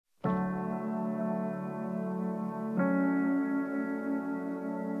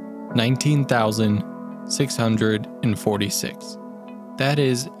𝗬𝗘𝗖𝗓 That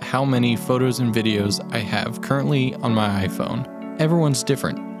is how many photos and videos I have currently on my iPhone. Everyone's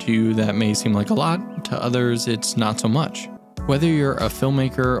different. To you, that may seem like a lot. To others, it's not so much. Whether you're a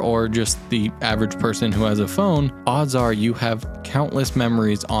filmmaker or just the average person who has a phone, odds are you have countless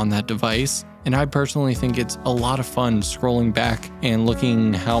memories on that device. And I personally think it's a lot of fun scrolling back and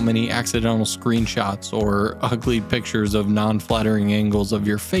looking how many accidental screenshots or ugly pictures of non-flattering angles of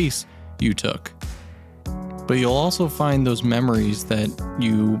your face you took. But you'll also find those memories that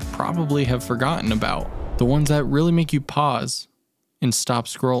you probably have forgotten about, the ones that really make you pause and stop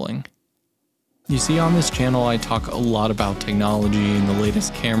scrolling. You see, on this channel I talk a lot about technology and the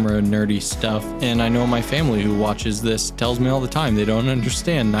latest camera nerdy stuff, and I know my family who watches this tells me all the time they don't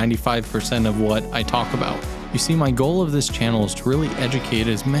understand 95% of what I talk about. You see, my goal of this channel is to really educate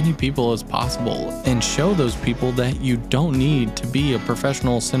as many people as possible and show those people that you don't need to be a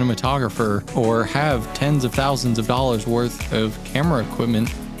professional cinematographer or have tens of thousands of dollars worth of camera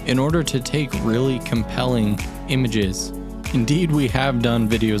equipment in order to take really compelling images. Indeed, we have done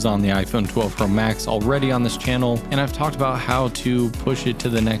videos on the iPhone 12 Pro Max already on this channel, and I've talked about how to push it to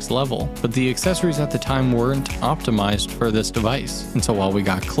the next level, but the accessories at the time weren't optimized for this device. And so while we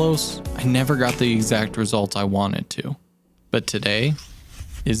got close, I never got the exact results I wanted to. But today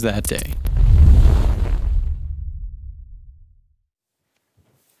is that day.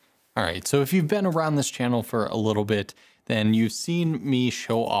 All right, so if you've been around this channel for a little bit, then you've seen me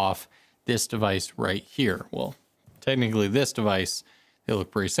show off this device right here. Well, technically this device, they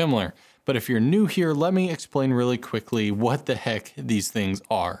look pretty similar. But if you're new here, let me explain really quickly what the heck these things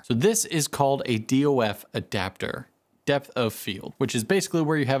are. So this is called a DOF adapter, depth of field, which is basically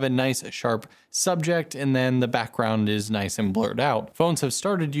where you have a nice sharp subject and then the background is nice and blurred out. Phones have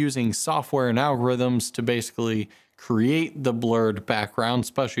started using software and algorithms to basically create the blurred background,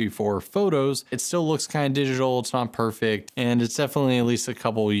 especially for photos. It still looks kind of digital, it's not perfect, and it's definitely at least a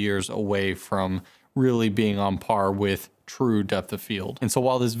couple years away from really being on par with true depth of field. And so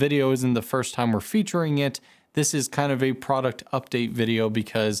while this video isn't the first time we're featuring it, this is kind of a product update video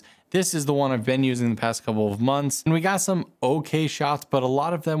because this is the one I've been using the past couple of months. And we got some okay shots, but a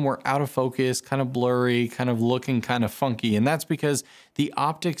lot of them were out of focus, kind of blurry, kind of looking kind of funky. And that's because the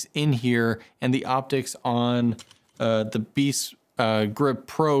optics in here and the optics on the BeastGrip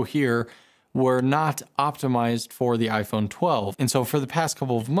Pro here were not optimized for the iPhone 12. And so for the past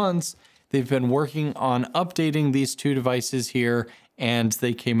couple of months, they've been working on updating these two devices here, and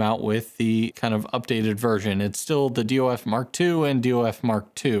they came out with the kind of updated version. It's still the DOF Mk2 and DOF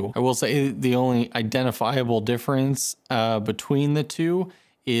Mk2. I will say the only identifiable difference between the two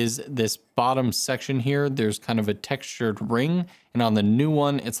is this bottom section here. There's kind of a textured ring, and on the new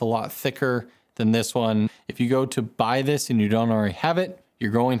one, it's a lot thicker than this one. If you go to buy this and you don't already have it,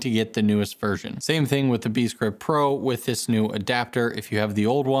 you're going to get the newest version. Same thing with the BeastGrip Pro with this new adapter. If you have the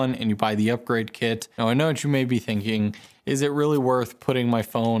old one and you buy the upgrade kit. Now I know what you may be thinking, is it really worth putting my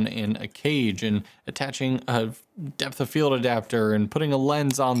phone in a cage and attaching a depth of field adapter and putting a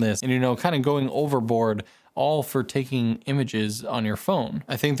lens on this and, you know, kind of going overboard all for taking images on your phone?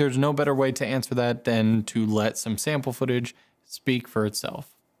 I think there's no better way to answer that than to let some sample footage speak for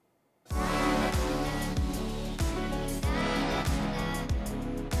itself.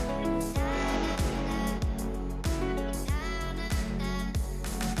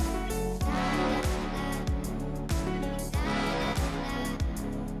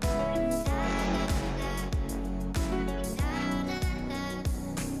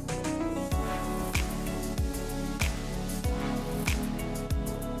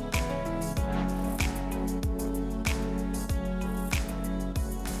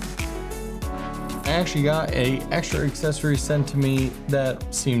 I actually got an extra accessory sent to me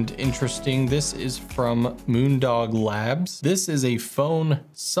that seemed interesting. This is from Moondog Labs. This is a phone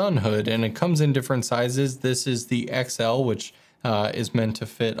sun hood and it comes in different sizes. This is the XL, which is meant to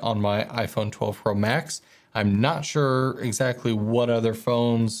fit on my iPhone 12 Pro Max. I'm not sure exactly what other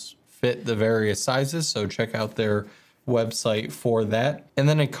phones fit the various sizes, so check out their website for that. And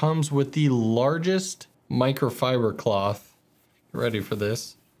then it comes with the largest microfiber cloth. Get ready for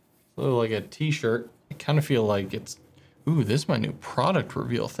this. Like a t-shirt. I kind of feel like it's, ooh, this is my new product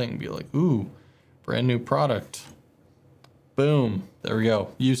reveal thing. Be like, ooh, brand new product. Boom, there we go.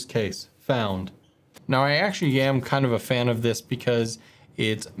 Use case found. Now I actually am kind of a fan of this because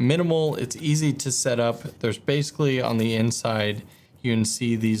it's minimal, it's easy to set up. There's basically on the inside, you can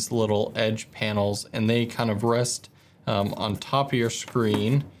see these little edge panels and they kind of rest on top of your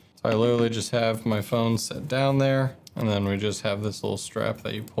screen. So I literally just have my phone set down there And then we just have this little strap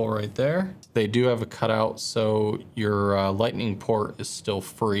that you pull right there. They do have a cutout, so your lightning port is still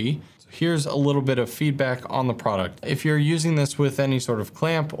free. So here's a little bit of feedback on the product. If you're using this with any sort of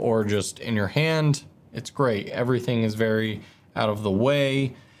clamp or just in your hand, it's great. Everything is very out of the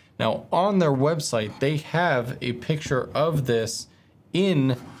way. Now on their website, they have a picture of this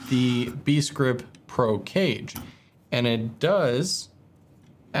in the BeastGrip Pro cage, and it does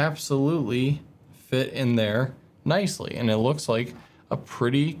absolutely fit in there nicely, and it looks like a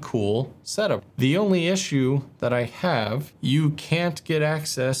pretty cool setup. The only issue that I have, you can't get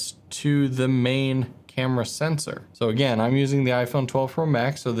access to the main camera sensor. So again, I'm using the iPhone 12 Pro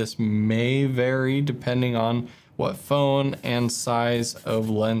Max, so this may vary depending on what phone and size of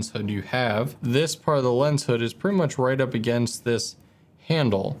lens hood you have. This part of the lens hood is pretty much right up against this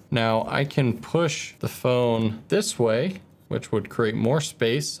handle. Now I can push the phone this way, which would create more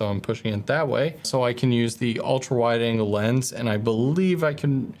space, so I'm pushing it that way. So I can use the ultra wide angle lens, and I believe I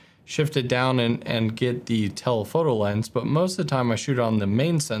can shift it down and get the telephoto lens, but most of the time I shoot on the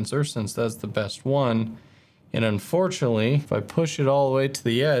main sensor since that's the best one. And unfortunately, if I push it all the way to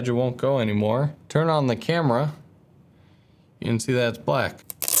the edge, it won't go anymore. Turn on the camera, you can see that it's black.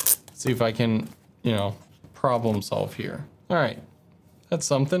 Let's see if I can, problem solve here. All right, that's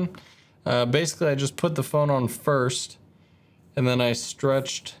something. Basically, I just put the phone on first, and then I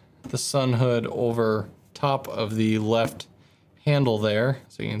stretched the Sunhood over top of the left handle there.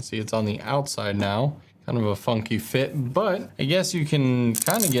 So you can see it's on the outside now. Kind of a funky fit, but I guess you can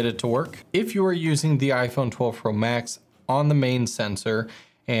kind of get it to work. If you are using the iPhone 12 Pro Max on the main sensor,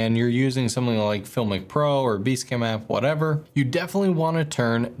 and you're using something like Filmic Pro or BeastGrip app, whatever, you definitely want to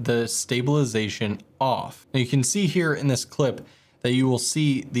turn the stabilization off. Now you can see here in this clip that you will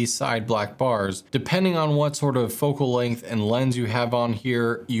see these side black bars. Depending on what sort of focal length and lens you have on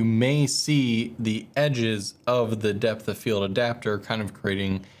here, you may see the edges of the depth of field adapter kind of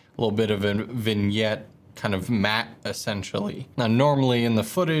creating a little bit of a vignette, kind of matte essentially. Now normally in the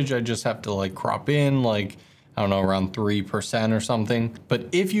footage, I just have to like crop in like, I don't know, around 3% or something. But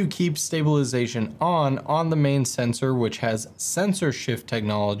if you keep stabilization on the main sensor, which has sensor shift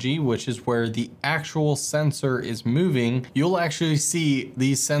technology, which is where the actual sensor is moving, you'll actually see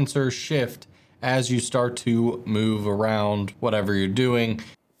the sensor shift as you start to move around whatever you're doing.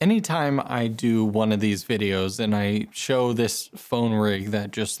 Anytime I do one of these videos and I show this phone rig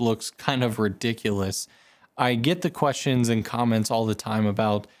that just looks kind of ridiculous, I get the questions and comments all the time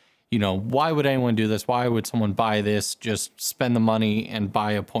about, why would anyone do this? Why would someone buy this? Just spend the money and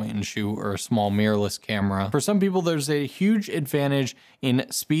buy a point and shoot or a small mirrorless camera. For some people, there's a huge advantage in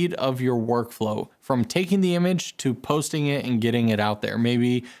speed of your workflow, from taking the image to posting it and getting it out there.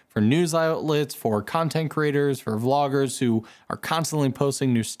 Maybe for news outlets, for content creators, for vloggers who are constantly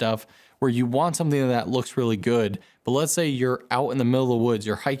posting new stuff, where you want something that looks really good. But let's say you're out in the middle of the woods,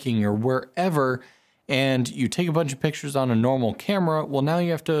 you're hiking or wherever, and you take a bunch of pictures on a normal camera. Well, now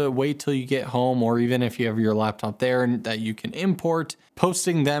you have to wait till you get home, or even if you have your laptop there and that you can import,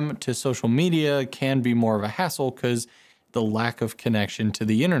 posting them to social media can be more of a hassle because the lack of connection to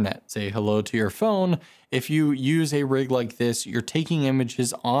the internet. Say hello to your phone. If you use a rig like this, you're taking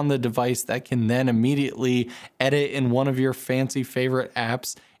images on the device that can then immediately edit in one of your fancy favorite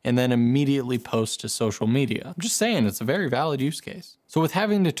apps and then immediately post to social media. I'm just saying, it's a very valid use case. So with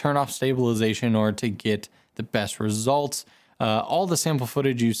having to turn off stabilization in order to get the best results, all the sample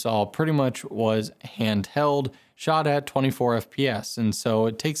footage you saw pretty much was handheld, shot at 24 FPS. And so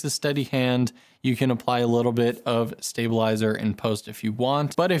it takes a steady hand. You can apply a little bit of stabilizer in post if you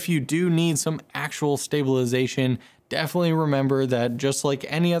want. But if you do need some actual stabilization, definitely remember that just like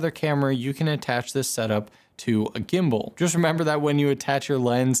any other camera, you can attach this setup to a gimbal. Just remember that when you attach your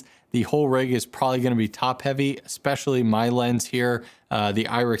lens, the whole rig is probably going to be top heavy, especially my lens here. The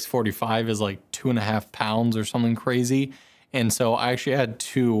IRIX 45 is like 2.5 pounds or something crazy. And so I actually had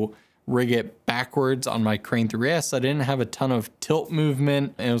to rig it backwards on my Crane 3S. I didn't have a ton of tilt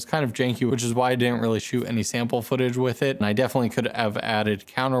movement, and it was kind of janky, which is why I didn't really shoot any sample footage with it. And I definitely could have added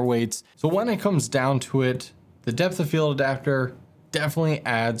counterweights. So when it comes down to it, the depth of field adapter definitely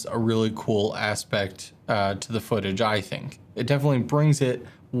adds a really cool aspect to the footage, I think. It definitely brings it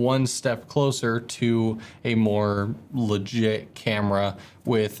one step closer to a more legit camera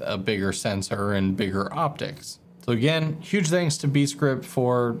with a bigger sensor and bigger optics. So again, huge thanks to BeastGrip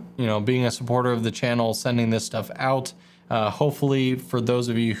for being a supporter of the channel, sending this stuff out. Hopefully for those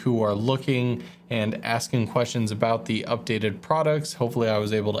of you who are looking and asking questions about the updated products, hopefully I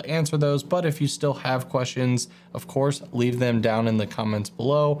was able to answer those. But if you still have questions, of course, leave them down in the comments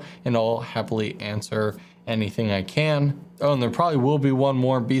below and I'll happily answer anything I can. Oh, and there probably will be one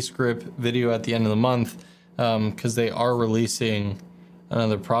more BeastGrip video at the end of the month. because they are releasing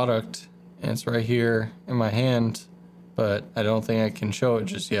another product, and it's right here in my hand, but I don't think I can show it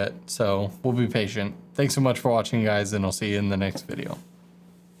just yet. So we'll be patient. Thanks so much for watching, guys, and I'll see you in the next video.